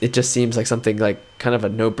it just seems like something like kind of a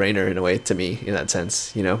no-brainer in a way to me, in that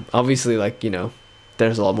sense, you know? Obviously, like, you know,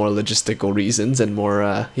 there's a lot more logistical reasons and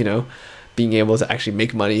more, you know, being able to actually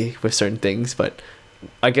make money with certain things, but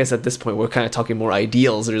I guess at this point we're kind of talking more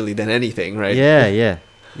ideals really than anything, right?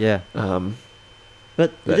 Yeah.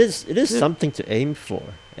 But it is something to aim for,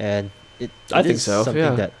 and I think so.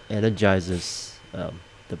 Something that energizes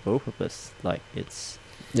the both of us. Like, it's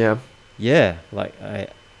like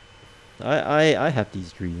I have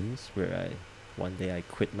these dreams where one day I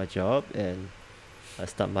quit my job and I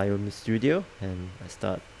start my own studio, and I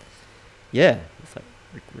start it's like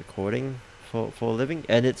recording for a living,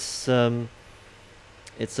 and it's a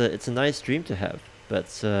nice dream to have,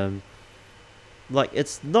 but like,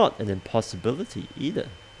 it's not an impossibility either.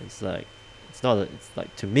 It's like, it's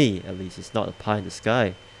like, to me at least, it's not a pie in the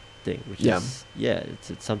sky thing, which is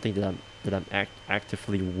it's something that I'm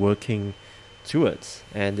actively working towards,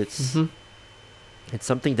 and it's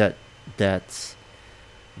something that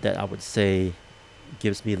I would say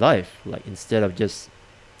gives me life. Like, instead of just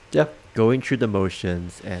going through the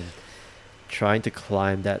motions and trying to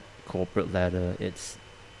climb that corporate ladder,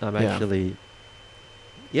 I'm actually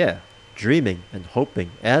dreaming and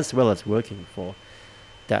hoping, as well as working for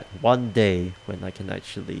that one day when I can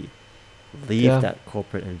actually leave that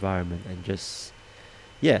corporate environment and just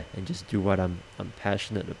do what I'm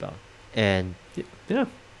passionate about. And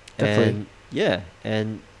definitely.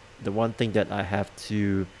 And the one thing that I have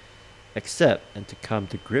to accept and to come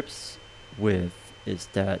to grips with is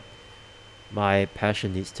that my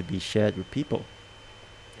passion needs to be shared with people,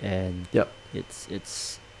 and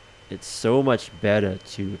it's so much better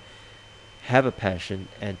to have a passion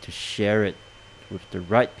and to share it with the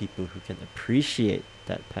right people who can appreciate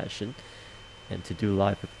that passion, and to do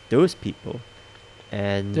life with those people,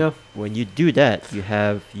 And Yeah. when you do that,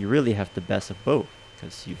 you really have the best of both,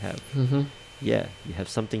 because you have Mm-hmm. you have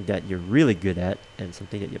something that you're really good at and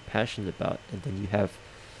something that you're passionate about, and then you have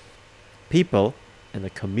people and a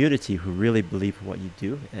community who really believe in what you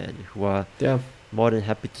do and who are Yeah. more than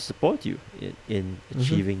happy to support you in Mhm.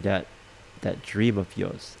 achieving that dream of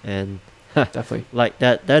yours. And Definitely. like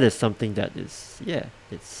that is something that is,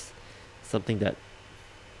 it's something that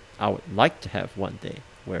I would like to have one day,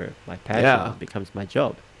 where my passion Yeah. becomes my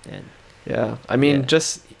job. And Yeah. I mean, Yeah.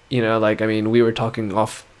 just, like, I mean, we were talking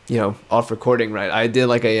off recording, right? I did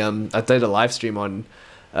a live stream on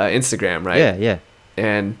Instagram, right? yeah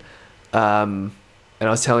And and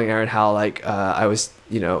I was telling Aaron how, like, I was,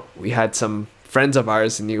 we had some friends of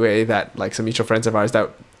ours in UA that, like, some mutual friends of ours that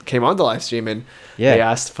came on the live stream, and yeah they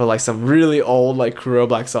asked for, like, some really old, like, Kuro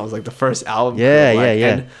Black songs, like the first album. Yeah, Kuro Black.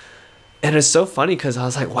 yeah. And it's so funny because I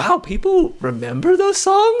was like, wow, people remember those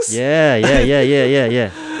songs? yeah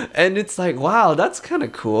And it's like, wow, that's kind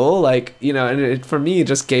of cool. Like, and for me, it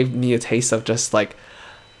just gave me a taste of just, like,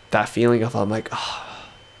 that feeling of, I'm like, oh,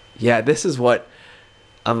 yeah, this is what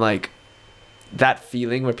I'm like, that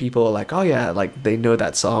feeling where people are like, oh yeah, like, they know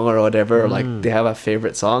that song or whatever, or like they have a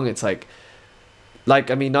favorite song. It's like,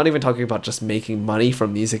 I mean, not even talking about just making money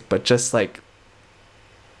from music, but just, like,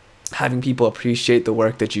 having people appreciate the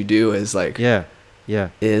work that you do is, like, yeah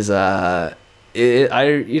is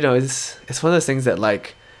it's one of those things that,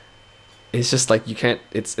 like, it's just like, you can't,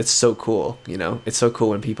 it's so cool, it's so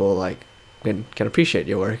cool when people, like, can appreciate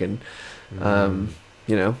your work. And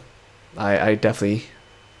I definitely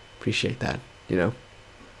appreciate that.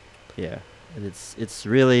 Yeah, and it's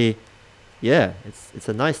really, it's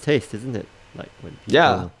a nice taste, isn't it? Like when people,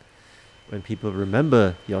 Yeah. when people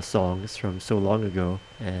remember your songs from so long ago,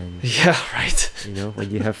 and Yeah, right.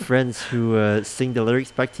 when you have friends who sing the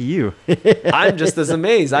lyrics back to you. I'm just as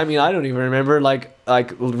amazed. I mean, I don't even remember, like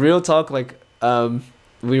real talk, like,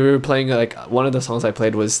 we were playing, like, one of the songs I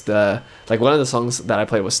played was one of the songs that I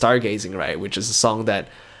played was Stargazing, right, which is a song that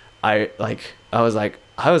I was like,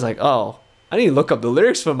 oh, I need to look up the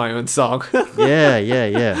lyrics for my own song. yeah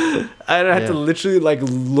And I had to literally, like,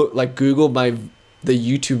 look, like, Google the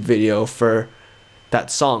YouTube video for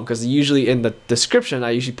that song, because usually in the description I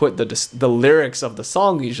usually put the lyrics of the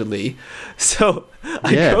song usually. So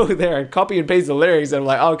I go there and copy and paste the lyrics, and I'm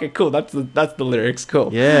like, oh, okay, cool, that's the lyrics,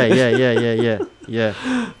 cool. Yeah. And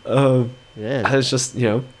it's just,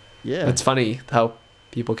 it's funny how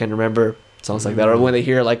people can remember songs like that, or when they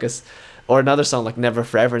hear, like, or another song like Never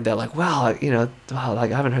Forever, and they're like, wow, like, I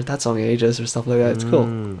haven't heard that song in ages, or stuff like that. It's cool.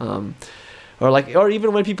 Or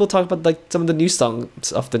even when people talk about, like, some of the new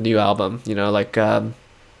songs of the new album, like,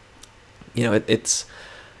 it's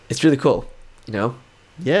really cool, and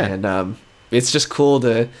it's just cool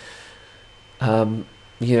to, I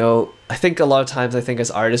think a lot of times, I think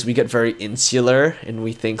as artists we get very insular, and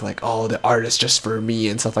we think, like, oh, the art is just for me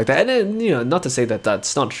and stuff like that. And then, not to say that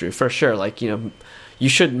that's not true, for sure. Like, you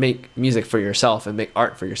should make music for yourself and make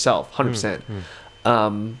art for yourself, 100%.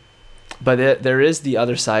 But there is the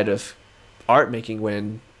other side of art making,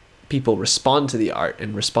 when people respond to the art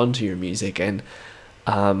and respond to your music, and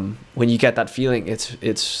when you get that feeling,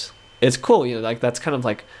 it's cool. Like, that's kind of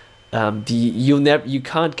like, you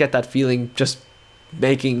can't get that feeling just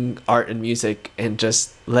making art and music and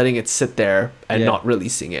just letting it sit there and not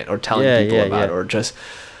releasing it or telling people about it, or just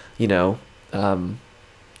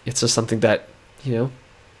it's just something that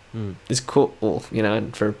is cool,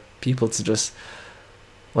 and for people to just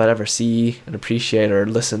whatever see and appreciate or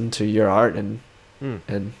listen to your art, and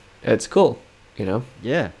it's cool. No,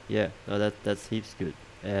 that's heaps good.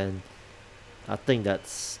 And I think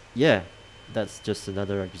that's just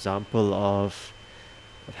another example of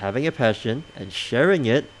having a passion and sharing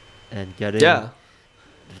it and getting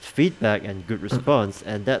feedback and good response,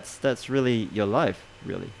 and that's really your life,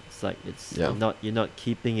 really. It's like, you're not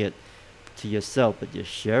keeping it to yourself, but you're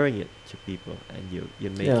sharing it to people, and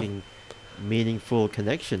you're making meaningful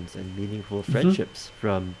connections and meaningful friendships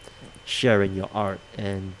from sharing your art.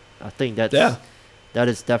 And I think that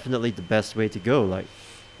is definitely the best way to go. Like,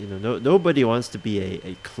 nobody wants to be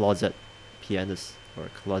a closet pianist or a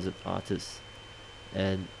closet artist,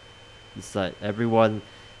 and it's like everyone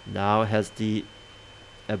now has the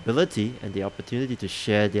ability and the opportunity to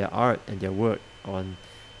share their art and their work on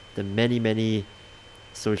the many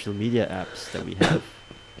social media apps that we have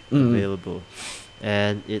available.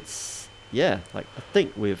 And it's like, I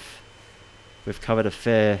think we've covered a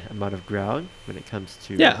fair amount of ground when it comes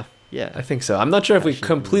to I think so. I'm not sure if we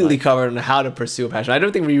completely covered on how to pursue a passion. I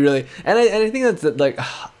don't think we really, and I think that's like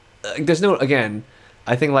there's no, again,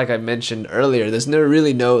 I think, like I mentioned earlier, there's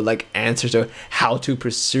no like answer to how to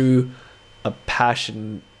pursue a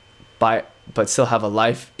passion but still have a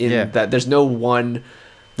life in Yeah. that. There's no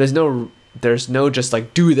just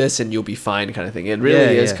like do this and you'll be fine kind of thing. It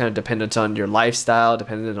really is kind of dependent on your lifestyle,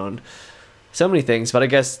 dependent on so many things. But I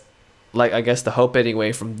guess the hope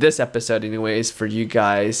anyway from this episode anyway is for you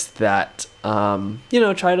guys that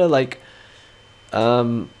try to like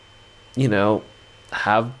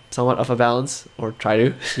have somewhat of a balance, or try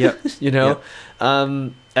to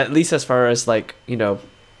at least as far as like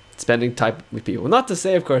spending time with people. Not to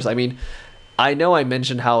say, of course, I mean, I know I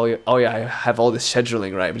mentioned how I have all this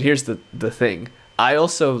scheduling, right? But here's the thing. I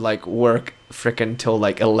also like work frickin' till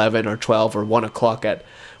like 11 or 12 or 1 o'clock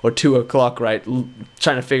or 2 o'clock, right?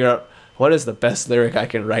 Trying to figure out what is the best lyric I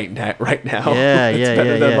can write right now. It's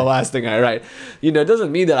better than the last thing I write. It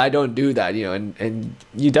doesn't mean that I don't do that, and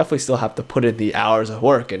you definitely still have to put in the hours of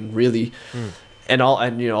work and really and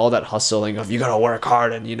all that hustling of you gotta work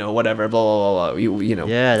hard and whatever, blah blah blah,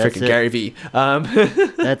 freaking Gary V.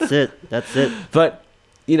 That's it. But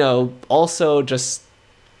also just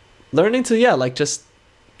learning to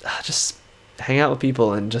just hang out with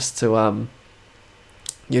people and just to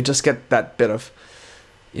you just get that bit of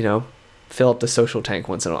fill up the social tank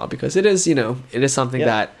once in a while, because it is something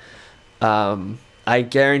that I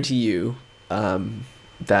guarantee you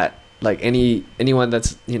that like anyone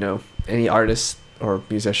that's any artist or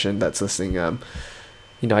musician that's listening, I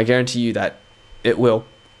guarantee you that it will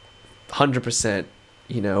 100%,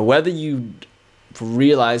 whether you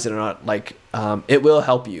realize it or not, like it will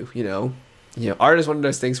help you. Art is one of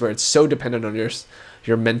those things where it's so dependent on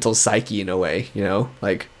your mental psyche in a way,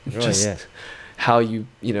 like how you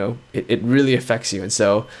it really affects you. And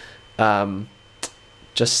so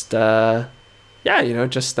just get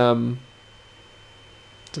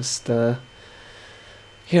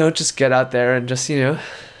out there and just try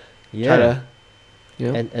to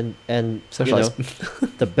and socialize.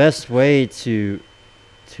 The best way to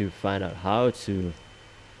find out how to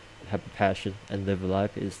have a passion and live a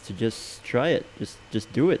life is to just try it,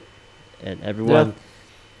 just do it. And everyone,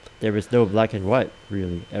 there is no black and white,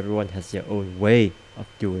 really. Everyone has their own way of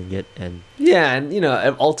doing it. And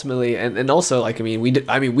ultimately, and also, like, we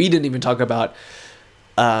didn't even talk about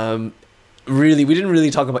we didn't really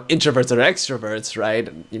talk about introverts or extroverts, right?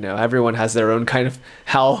 Everyone has their own kind of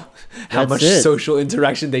how much social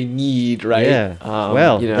interaction they need, right?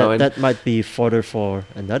 That might be fodder for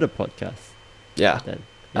another podcast.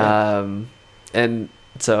 And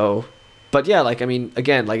so, but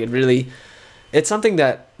again, like, it's something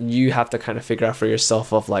that you have to kind of figure out for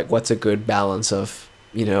yourself of like what's a good balance of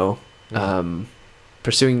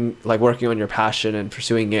pursuing, like, working on your passion and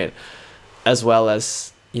pursuing it, as well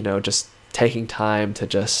as just taking time to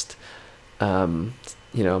just hang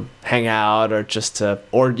out, or just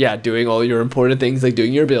doing all your important things, like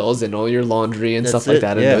doing your bills and all your laundry and stuff like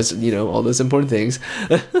that, and those all those important things.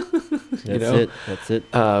 That's it.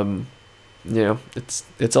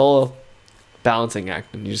 It's all a balancing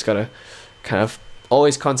act, and you just gotta kind of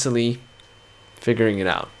always constantly figuring it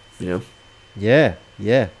out.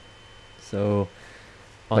 So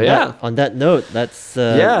on that note, let's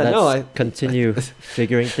continue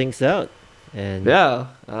figuring things out. And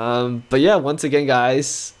once again,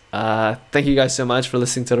 guys, thank you guys so much for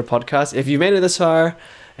listening to the podcast. If you made it this far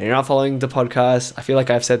and you're not following the podcast, I feel like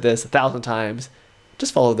I've said this 1,000 times,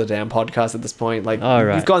 just follow the damn podcast at this point. Like, all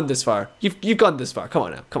right, you've gone this far. You've gone this far. Come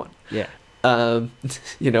on now. Come on. Yeah. What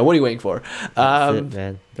are you waiting for? That's it,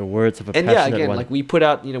 man. The words of a passionate one. Like, we put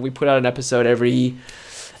out an episode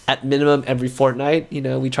at minimum every fortnight.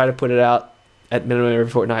 We try to put it out at minimum every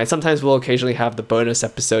fortnight. Sometimes we'll occasionally have the bonus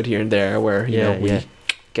episode here and there where we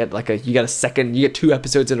get like you get 2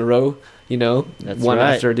 episodes in a row. That's one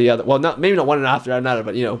right. after the other. Well, maybe not one after another,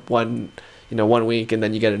 but one week, and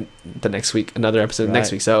then you get the next week another episode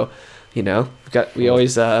next week. So we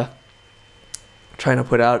always trying to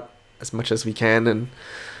put out as much as we can and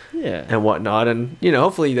whatnot, and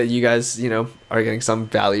hopefully that you guys are getting some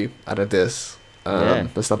value out of this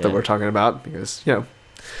the stuff that we're talking about, because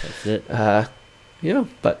that's it.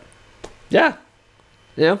 But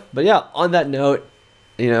on that note,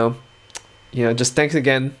 just thanks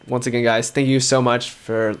again, once again, guys. Thank you so much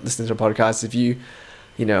for listening to the podcast. If you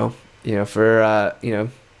for I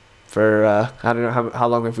don't know how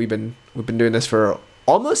long we've been doing this for.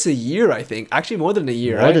 Almost a year, I think. Actually, more than a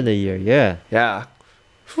year. More than a year, yeah. Yeah.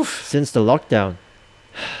 Since the lockdown.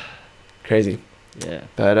 Crazy. Yeah.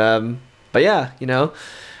 But yeah,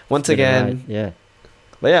 once again. Yeah.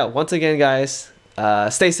 But yeah, once again, guys,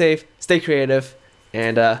 stay safe, stay creative,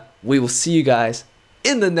 and we will see you guys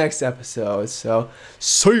in the next episode. So,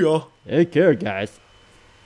 see ya. Take care, guys.